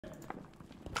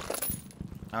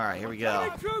Alright, here we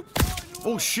go.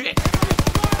 Oh, shit!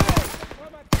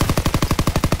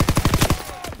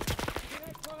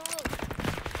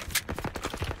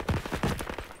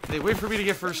 They wait for me to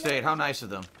get first aid. How nice of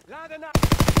them.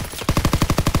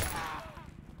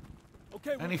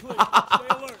 And he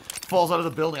falls out of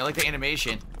the building. I like the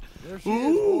animation.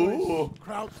 Ooh!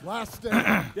 Crouch, last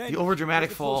stand. The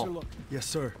overdramatic fall. Yes,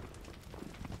 sir.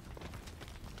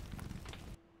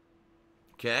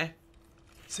 Okay.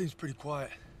 Seems pretty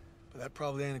quiet, but that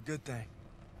probably ain't a good thing.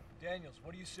 Daniels,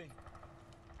 what do you see?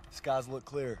 Skies look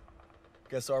clear.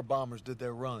 Guess our bombers did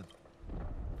their run.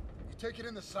 You taking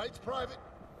in the sights, Private?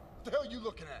 What the hell are you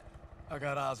looking at? I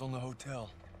got eyes on the hotel.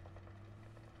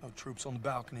 No troops on the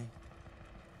balcony.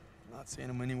 Not seeing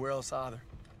them anywhere else either.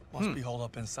 Must be holed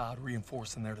up inside,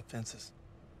 reinforcing their defenses.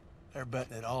 They're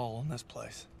betting it all on this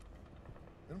place.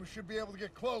 Then we should be able to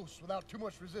get close without too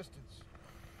much resistance.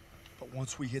 But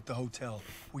once we hit the hotel,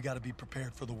 we gotta be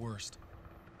prepared for the worst.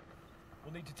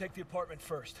 We'll need to take the apartment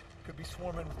first. Could be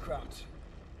swarming with crowds.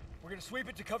 We're gonna sweep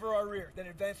it to cover our rear, then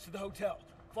advance to the hotel.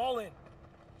 Fall in.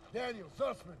 Daniel,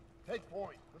 Sussman, take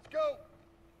point. Let's go.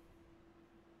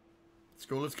 Let's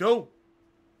go, let's go.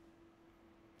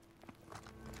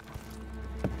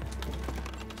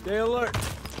 Stay alert.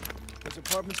 Those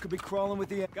apartments could be crawling with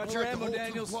the... Got your ammo,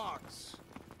 Daniels.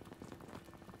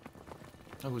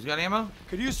 Oh, who's got ammo?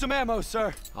 Could use some ammo,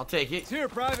 sir. I'll take it. It's here,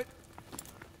 Private.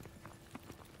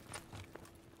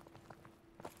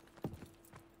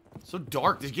 So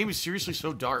dark. This game is seriously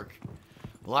so dark.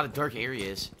 A lot of dark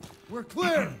areas. We're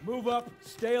clear. Move up.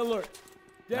 Stay alert.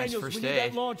 Daniels, first we need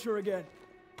aid. that launcher again.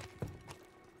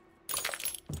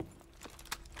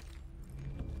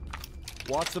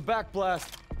 Watch the back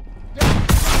blast.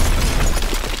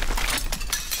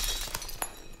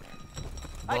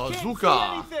 I can't see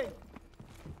Bazooka. anything.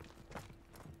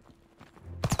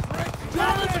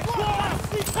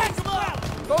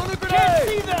 Throw the grenade! Can't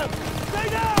see them! Stay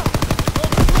down!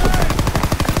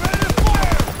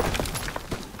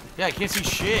 Yeah, I can't see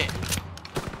shit.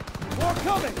 More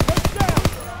coming! Heads down!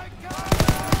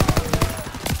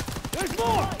 There's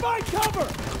more! Find cover!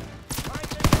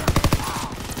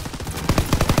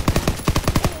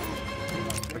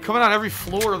 They're coming out every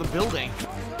floor of the building.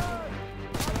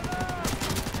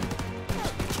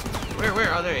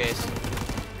 Where? Oh, there he is.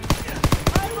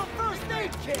 I have a first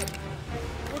aid kit!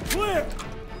 We're clear!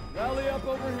 Rally up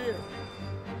over here.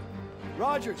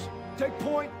 Rogers, take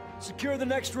point. Secure the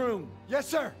next room. Yes,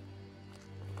 sir.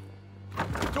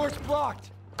 Door's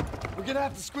blocked. We're gonna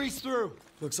have to squeeze through.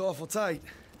 Looks awful tight.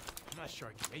 I'm not sure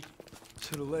I can make it.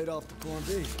 Should have laid off the corned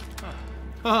beef.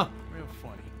 Huh. Real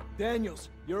funny. Daniels,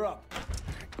 you're up.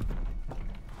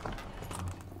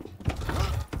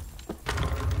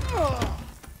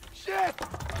 Shit!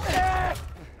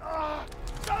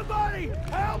 Somebody,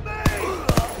 help me!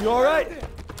 You all right?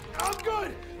 I'm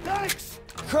good. Thanks.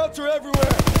 Krauts are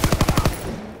everywhere.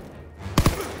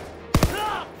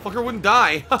 Fucker wouldn't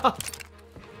die.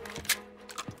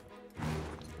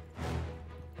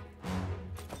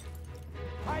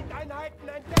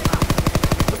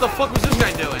 What the fuck was this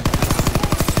guy doing?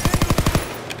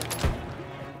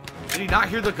 Did he not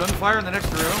hear the gunfire in the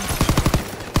next room?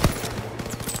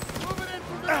 Moving in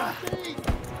for the speed.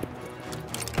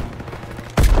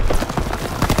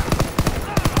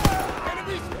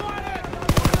 Enemy spotted.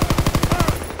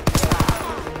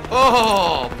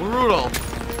 Oh, brutal.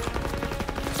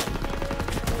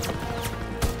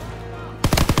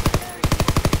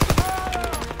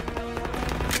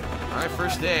 Alright,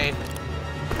 first aid.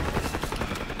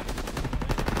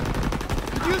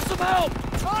 Could use some help.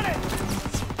 On it.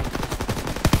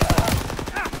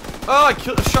 Oh, I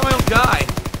shot my own guy.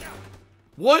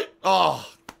 What? Oh.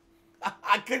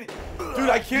 I couldn't. Dude,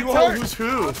 I can't tell who's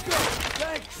who.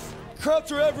 Thanks.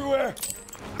 Krauts are everywhere.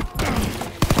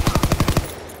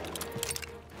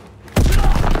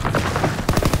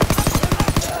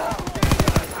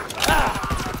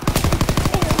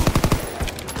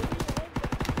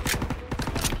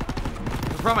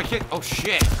 The problem I can't. Oh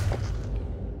shit.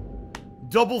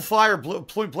 Double fire,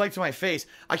 point blank to my face.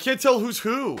 I can't tell who's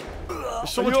who. There's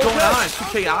so much going on. It's too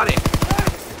chaotic.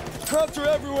 Krauts are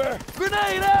everywhere.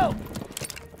 Grenade out.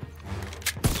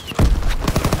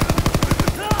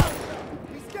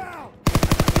 He's down.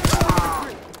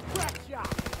 Crack shot.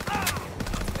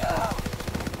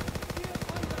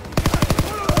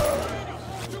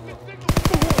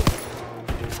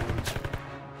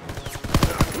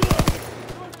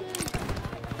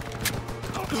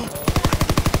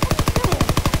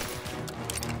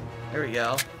 There we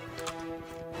go.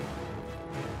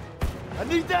 I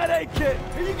need that aid kit.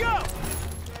 Here you go.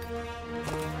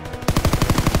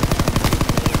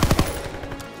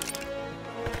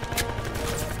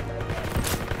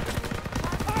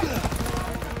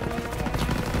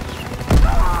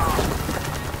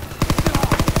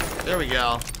 we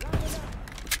go.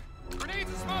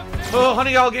 Oh,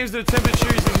 Honey Owl Games did a 10-bit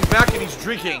cheer. He's getting back and he's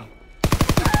drinking.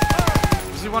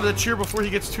 He wanted to cheer before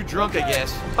he gets too drunk, I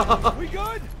guess. We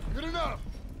good? Good enough.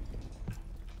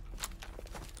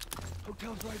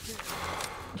 Hotel's right there.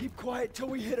 Keep quiet till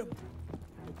we hit him.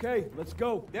 Okay, let's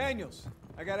go. Daniels,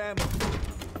 I got ammo.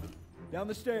 Down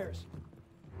the stairs.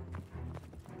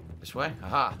 This way?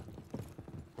 Aha.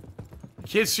 I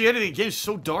can't see anything. The game's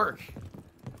so dark.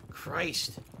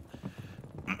 Christ.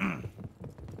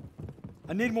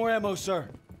 I need more ammo, sir.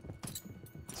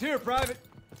 It's here, Private.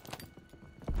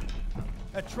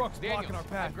 That truck's blocking our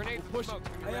path. Grenade Push it.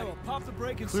 Aiello, pop the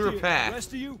brake and Clear a steer. path. The rest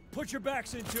of you, put your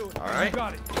backs into it. All right. You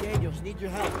got it. Daniels, need your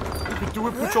help. You can do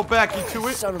it. Put your back into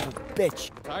it. Son of a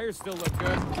bitch. Tires still look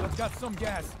good. I've got some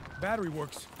gas. Battery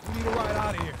works. We need a ride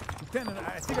out of here. Lieutenant,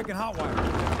 I think I can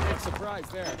hotwire. Big surprise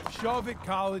there. Shove it,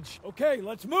 college. Okay,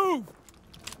 let's move.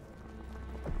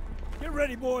 Get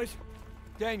ready, boys.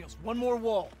 Daniels, one more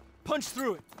wall. Punch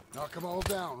through it. Knock them all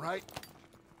down, right?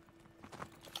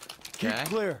 Keep Okay.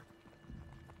 clear.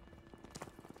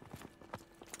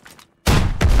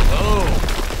 Oh.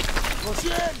 Push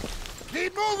in!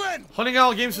 Keep moving! Hunting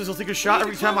Owl Games says he'll take a shot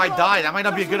every time I die. That might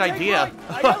not be a good idea.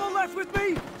 Aiello left with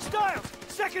me. Styles,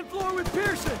 second floor with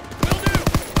Pearson. Will do.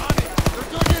 On it. They're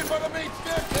dug in by the main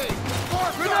staircase!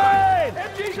 Far side!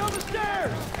 Grenade! MG's on the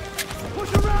stairs.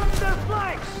 Push around to their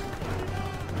flanks.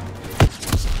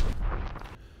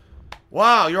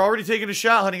 Wow, you're already taking a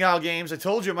shot, Hunting Owl Games. I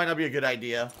told you it might not be a good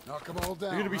idea. Knock them all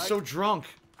down, You're gonna be right? so drunk.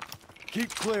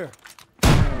 Keep clear.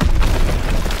 Push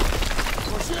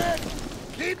in!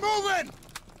 Keep moving!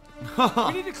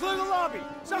 We need to clear the lobby.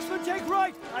 Sussman, take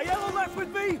right. Aiello left with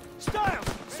me. Styles,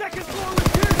 second floor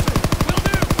with Pearson. Will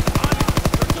do. On it.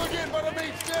 They're dug in by the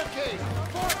main staircase!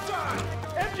 Far side!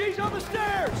 MG's on the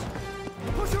stairs.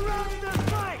 Push around to their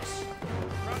flanks.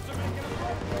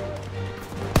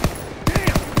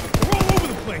 Damn. We're all over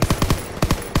the place.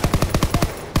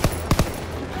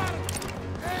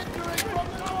 Entering from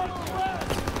the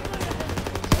northwest!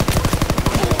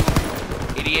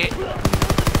 Idiot.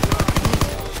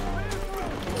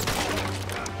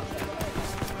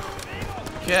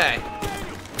 Okay.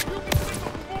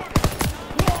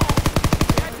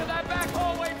 Get to that back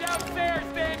hallway downstairs,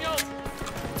 Daniels.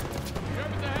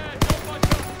 Germans ahead. Don't punch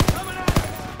them. Coming at us.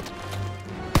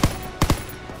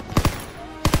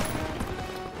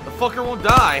 The fucker won't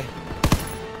die.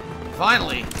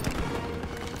 Finally. Move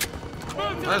to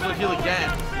Might as the well back heal hallway again.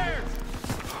 downstairs.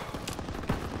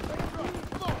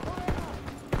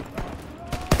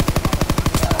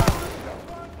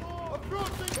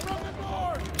 Approaching from the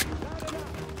north!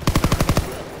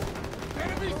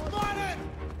 Enemy spotted!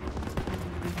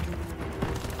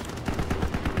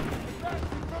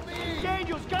 From the east!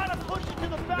 Daniels, gotta push it to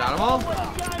the back. Got 'em all? hallway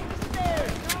behind the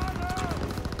stairs.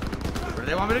 Where do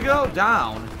they want me to go?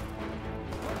 Down.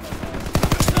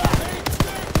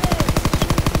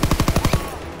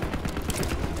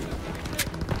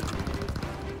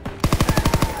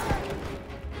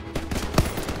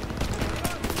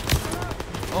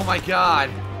 Oh my god.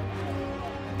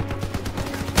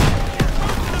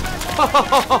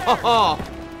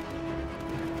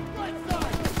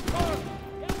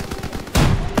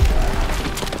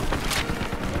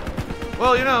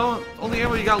 Well, you know, only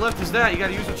ammo you got left is that. You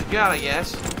gotta use what you got, I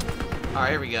guess.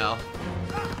 Alright, here we go.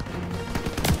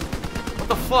 What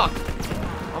the fuck?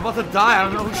 I'm about to die. I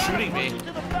don't know who's shooting me. To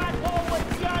the back hallway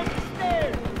behind the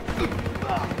stairs.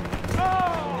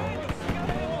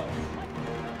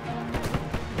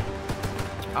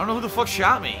 I don't know who the fuck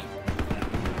shot me.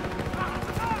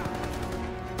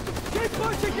 Keep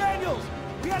pushing, Daniels.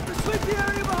 We have to sweep the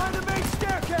area behind the main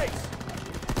staircase.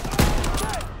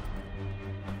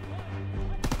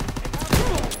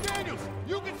 Daniels,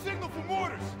 you can signal for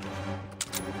mortars!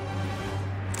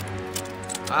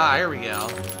 Ah, here we go.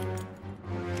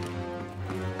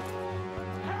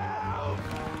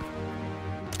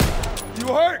 You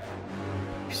hurt?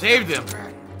 Saved him.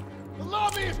 The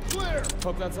lobby is clear!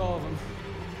 Hope that's all of them.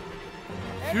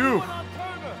 Phew.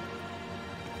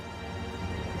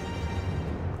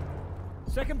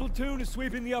 Second platoon is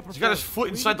sweeping the upper He's got his floor.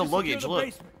 foot We inside need the to secure luggage, look.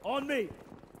 basement. On me.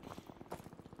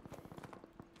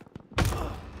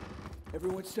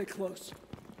 Everyone stay close.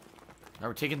 Now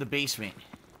we're taking the basement.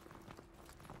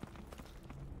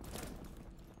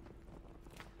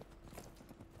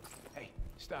 Hey,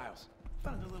 Styles.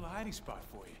 Found a little hiding spot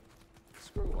for you.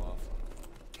 Screw off.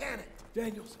 Cannon.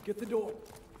 Daniels, get the door.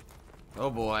 Oh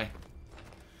boy.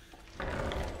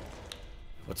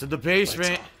 What's in the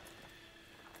basement?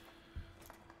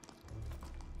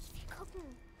 Wir gucken.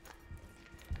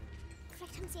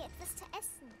 Vielleicht haben sie etwas zu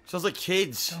essen. Sounds like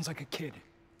kids. Sounds like a kid.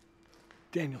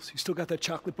 Daniels, you still got that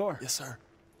chocolate bar? Yes, sir.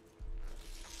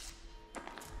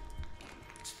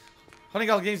 Honey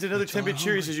Gal Games did another 10-bit hungry.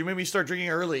 cherry says you made me start drinking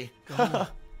early. Go on.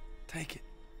 Take it.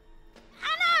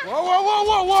 Whoa, whoa, whoa,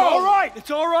 whoa, whoa! It's all right.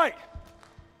 It's all right.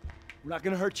 We're not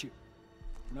gonna hurt you.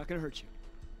 We're not gonna hurt you.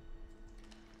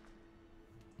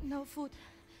 No food.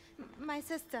 My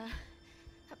sister.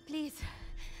 Please.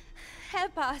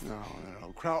 Help us. No.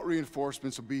 Kraut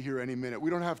reinforcements will be here any minute. We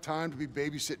don't have time to be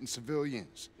babysitting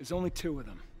civilians. There's only 2 of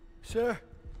them. Sir,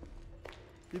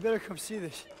 you better come see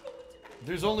this.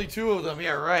 There's only 2 of them.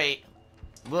 Yeah, right.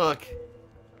 Look.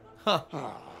 Huh.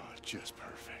 Oh, just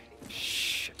perfect.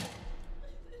 Shit.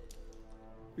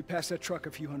 We passed that truck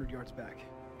a few hundred yards back.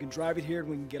 We can drive it here and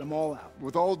we can get them all out.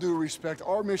 With all due respect,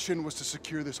 our mission was to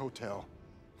secure this hotel.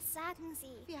 Sagen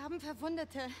Sie. Wir haben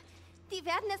Verwundete. Die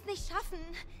werden es nicht schaffen.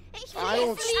 Ich I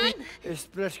will don't es speak- Ihnen. Ich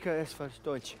spreche etwas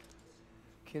Deutsch.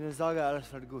 Keine Sorge,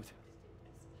 alles wird gut.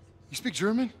 You speak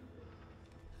German?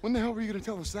 When the hell were you gonna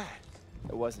tell us that?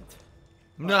 It wasn't.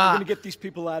 We're Nah. gonna get these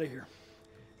people out of here.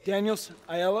 Daniels,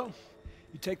 Aiello,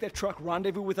 you take that truck,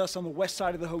 rendezvous with us on the west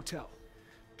side of the hotel.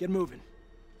 Get moving.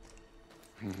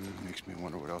 Makes me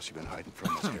wonder what else you've been hiding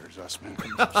from us, Herr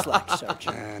Zussman. Slack,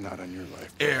 Sergeant. Nah, not on your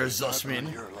life. Herr Not Zussman.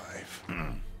 on your life.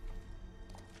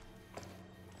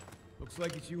 Looks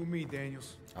like it's you and me,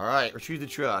 Daniels. All right, retrieve the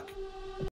truck.